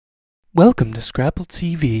Welcome to Scrapple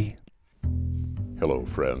TV. Hello,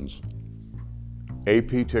 friends.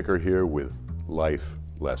 AP Ticker here with life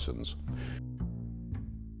lessons.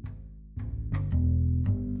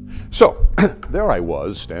 So, there I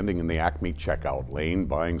was, standing in the Acme checkout lane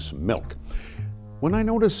buying some milk, when I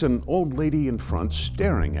notice an old lady in front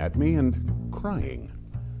staring at me and crying.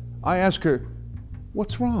 I ask her,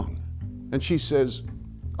 "What's wrong?" And she says,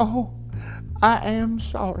 "Oh, I am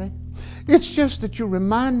sorry. It's just that you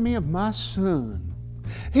remind me of my son.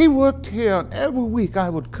 He worked here, and every week I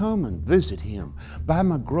would come and visit him, buy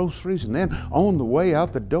my groceries, and then on the way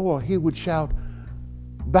out the door, he would shout,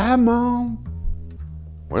 'Bye, Mom.'"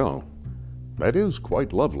 "Well, that is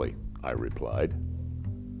quite lovely," I replied.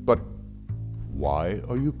 "But why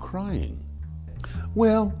are you crying?"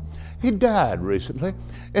 "Well, he died recently,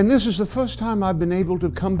 and this is the first time I've been able to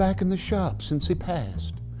come back in the shop since he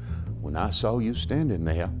passed. When I saw you standing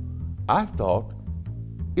there, I thought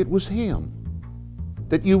it was him,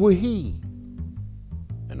 that you were he."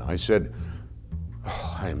 And I said,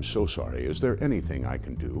 "Oh, I am so sorry. Is there anything I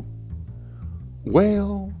can do?"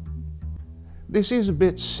 "Well, this is a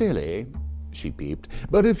bit silly," she peeped,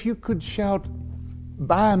 "but if you could shout,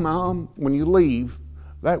 'Bye, Mom,' when you leave,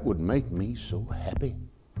 that would make me so happy."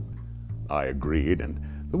 I agreed, and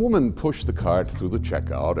the woman pushed the cart through the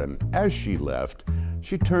checkout, and as she left,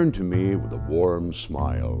 she turned to me with a warm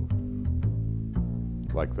smile.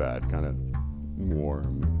 Like that, kind of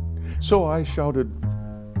warm. So I shouted,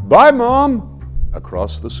 "Bye, Mom,"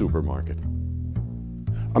 across the supermarket.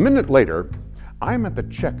 A minute later, I'm at the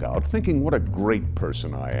checkout thinking what a great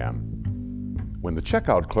person I am, when the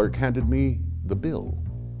checkout clerk handed me the bill.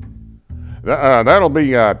 That'll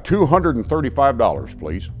be $235,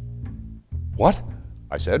 please." "What?"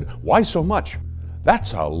 I said. "Why so much?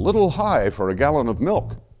 That's a little high for a gallon of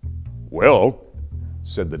milk." "Well,"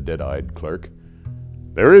 said the dead-eyed clerk,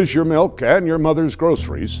 "there is your milk and your mother's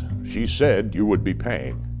groceries. She said you would be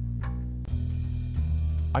paying."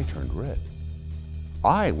 I turned red.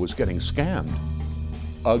 I was getting scammed.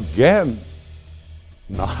 Again.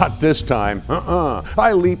 Not this time.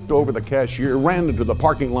 I leaped over the cashier, ran into the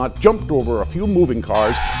parking lot, jumped over a few moving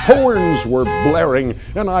cars, horns were blaring,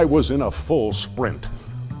 and I was in a full sprint.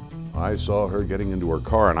 I saw her getting into her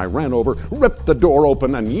car, and I ran over, ripped the door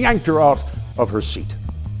open, and yanked her out of her seat.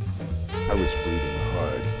 I was breathing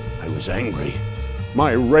hard. I was angry.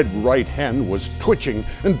 My red right hand was twitching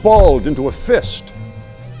and balled into a fist.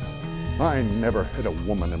 I never hit a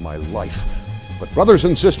woman in my life, but brothers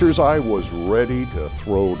and sisters, I was ready to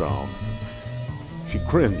throw down. She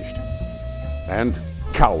cringed and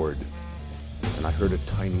cowered, and I heard a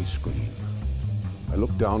tiny scream. I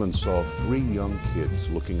looked down and saw 3 young kids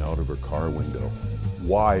looking out of her car window,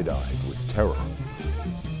 wide-eyed with terror.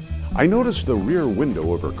 I noticed the rear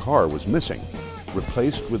window of her car was missing,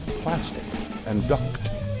 replaced with plastic and duct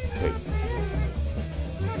tape.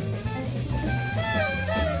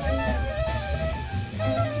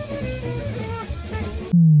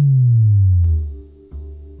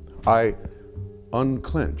 I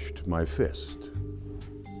unclenched my fist,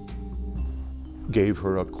 gave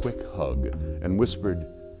her a quick hug, and whispered,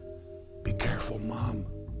 "Be careful, Mom."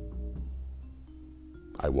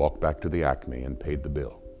 I walked back to the Acme and paid the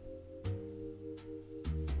bill.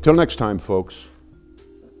 Till next time, folks.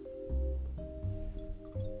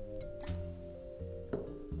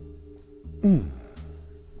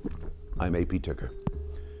 I'm AP Ticker,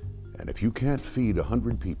 and if you can't feed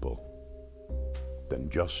 100 people, then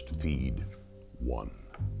just feed one.